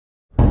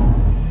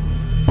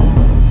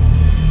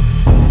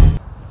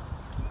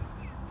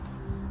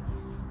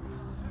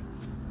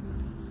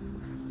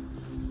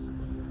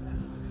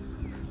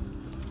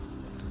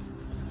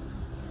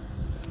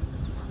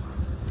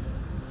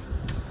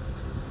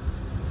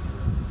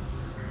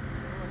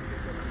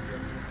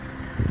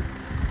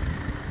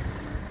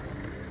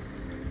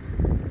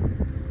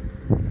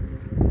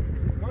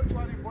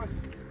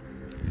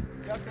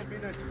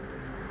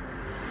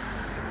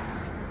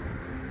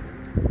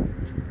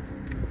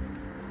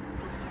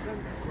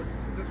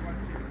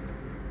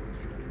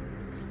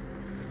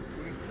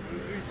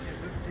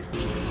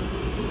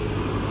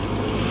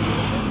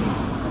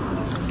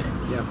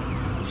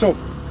So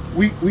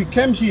we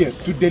came here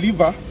to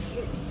deliver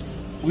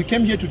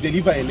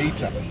a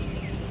letter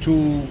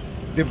to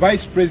the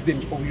Vice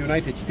President of the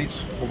United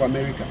States of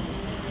America.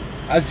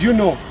 As you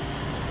know,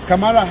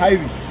 Kamala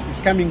Harris is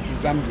coming to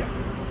Zambia,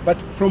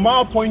 but from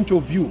our point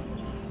of view,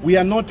 we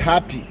are not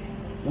happy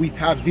with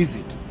her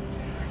visit.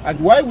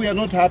 And why we are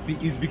not happy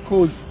is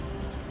because,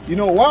 you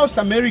know, whilst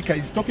America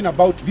is talking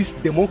about this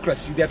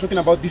democracy, they are talking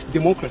about this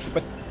democracy,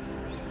 but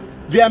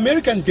the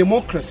American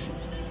democracy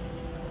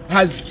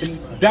has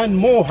done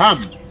more harm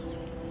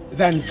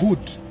than good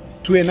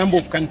to a number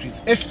of countries,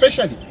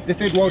 especially the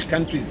third world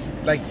countries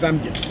like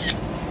Zambia.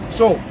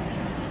 So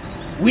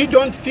we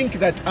don't think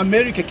that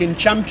America can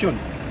champion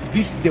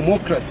this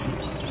democracy,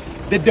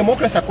 the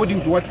democracy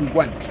according to what we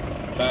want.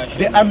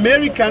 The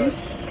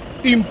Americans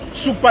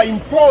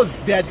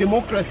superimpose their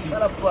democracy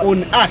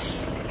on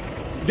us.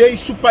 They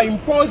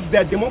superimpose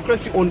their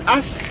democracy on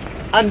us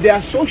and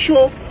their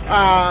social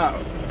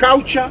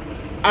culture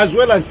as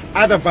well as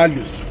other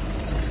values.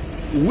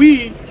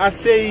 We are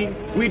saying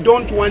we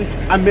don't want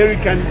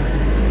American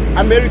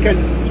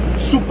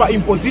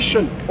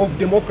superimposition of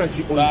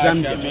democracy on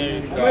Zambia.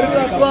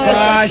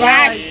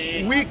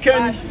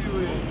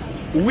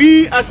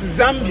 We as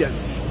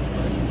Zambians,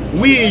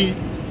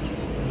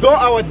 though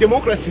our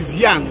democracy is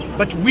young,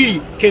 but we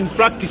can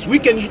practice, we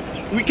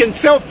can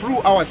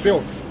self-rule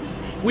ourselves.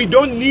 We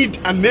don't need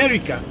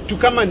America to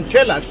come and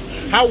tell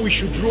us how we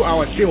should rule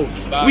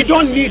ourselves. We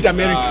don't need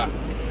America.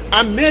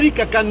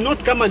 America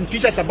cannot come and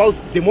teach us about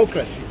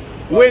democracy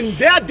when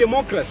their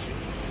democracy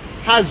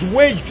has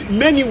waged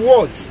many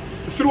wars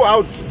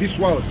throughout this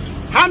world,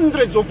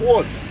 hundreds of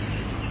wars,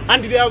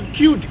 and they have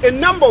killed a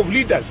number of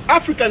leaders,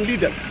 African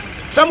leaders.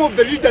 Some of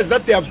the leaders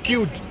that they have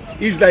killed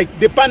is like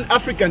the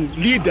Pan-African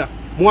leader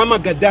Muammar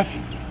Gaddafi.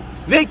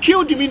 They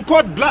killed him in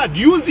cold blood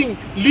using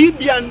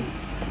Libyan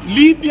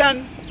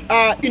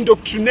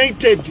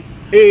indoctrinated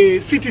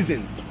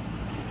citizens.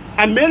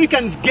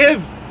 Americans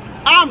gave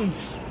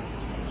arms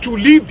to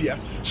Libya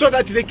so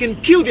that they can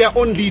kill their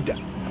own leader,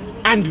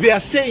 and they are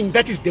saying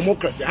that is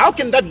democracy. How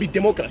can that be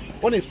democracy?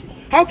 Honestly,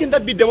 how can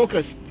that be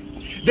democracy?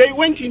 They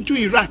went into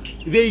Iraq,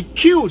 they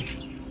killed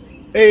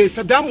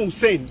Saddam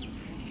Hussein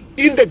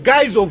in the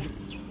guise of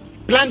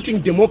planting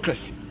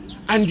democracy,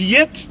 and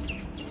yet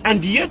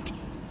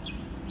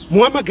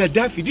Muammar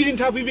Gaddafi didn't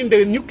have even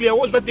the nuclear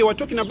wars that they were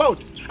talking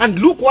about. And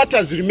look what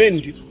has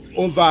remained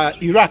over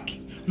Iraq.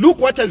 Look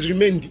what has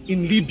remained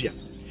in Libya.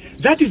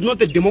 That is not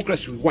the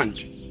democracy we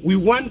want. We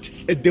want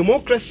a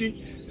democracy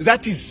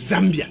that is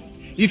Zambian.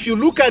 If you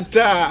look at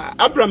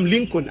Abraham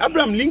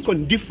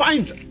Lincoln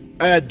defines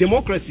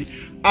democracy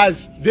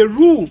as the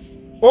rule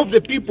of the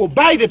people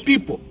by the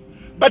people.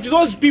 But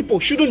those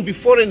people shouldn't be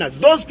foreigners.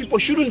 Those people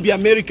shouldn't be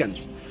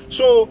Americans.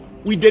 So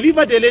we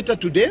delivered a letter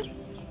today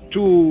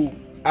to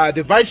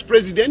the Vice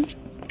President,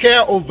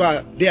 care of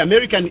the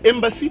American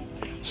Embassy,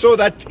 so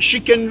that she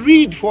can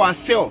read for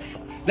herself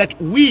that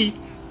we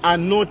are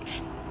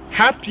not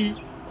happy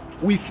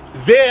with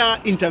their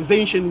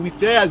intervention, with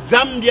their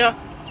Zambia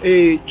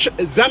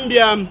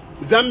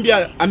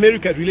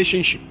America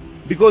Relationship,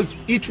 because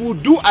it will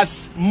do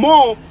us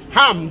more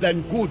harm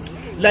than good,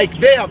 like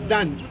they have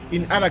done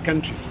in other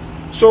countries.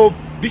 So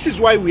this is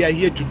why we are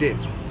here today.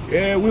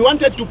 We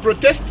wanted to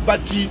protest, but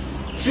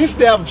since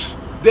the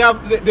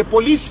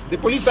police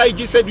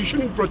IG said we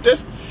shouldn't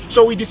protest,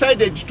 so we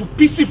decided to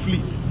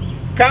peacefully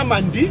come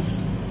and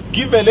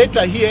give a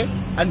letter here,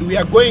 and we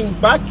are going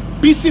back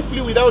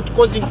peacefully without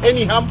causing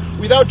any harm,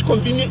 without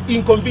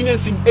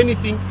inconveniencing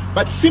anything,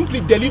 but simply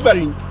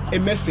delivering a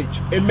message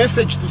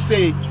to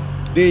say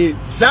the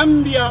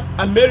Zambia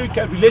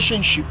America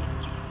relationship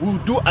will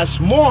do us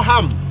more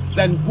harm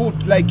than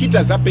good, like it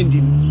has happened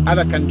in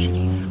other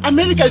countries.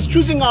 America is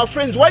choosing our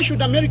friends. Why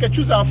should America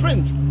choose our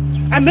friends?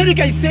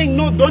 America is saying,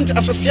 no, don't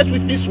associate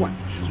with this one.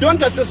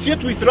 Don't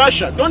associate with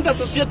Russia. Don't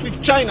associate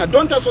with China.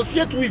 Don't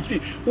associate with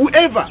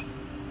whoever.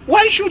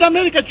 Why should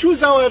America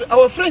choose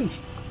our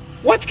friends?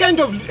 What kind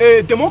of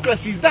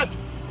democracy is that?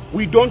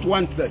 We don't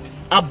want that.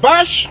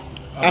 Abash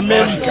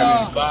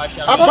America.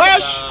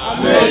 Abash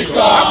America.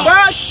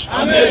 Abash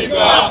America.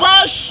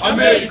 Abash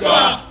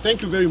America.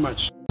 Thank you very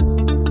much.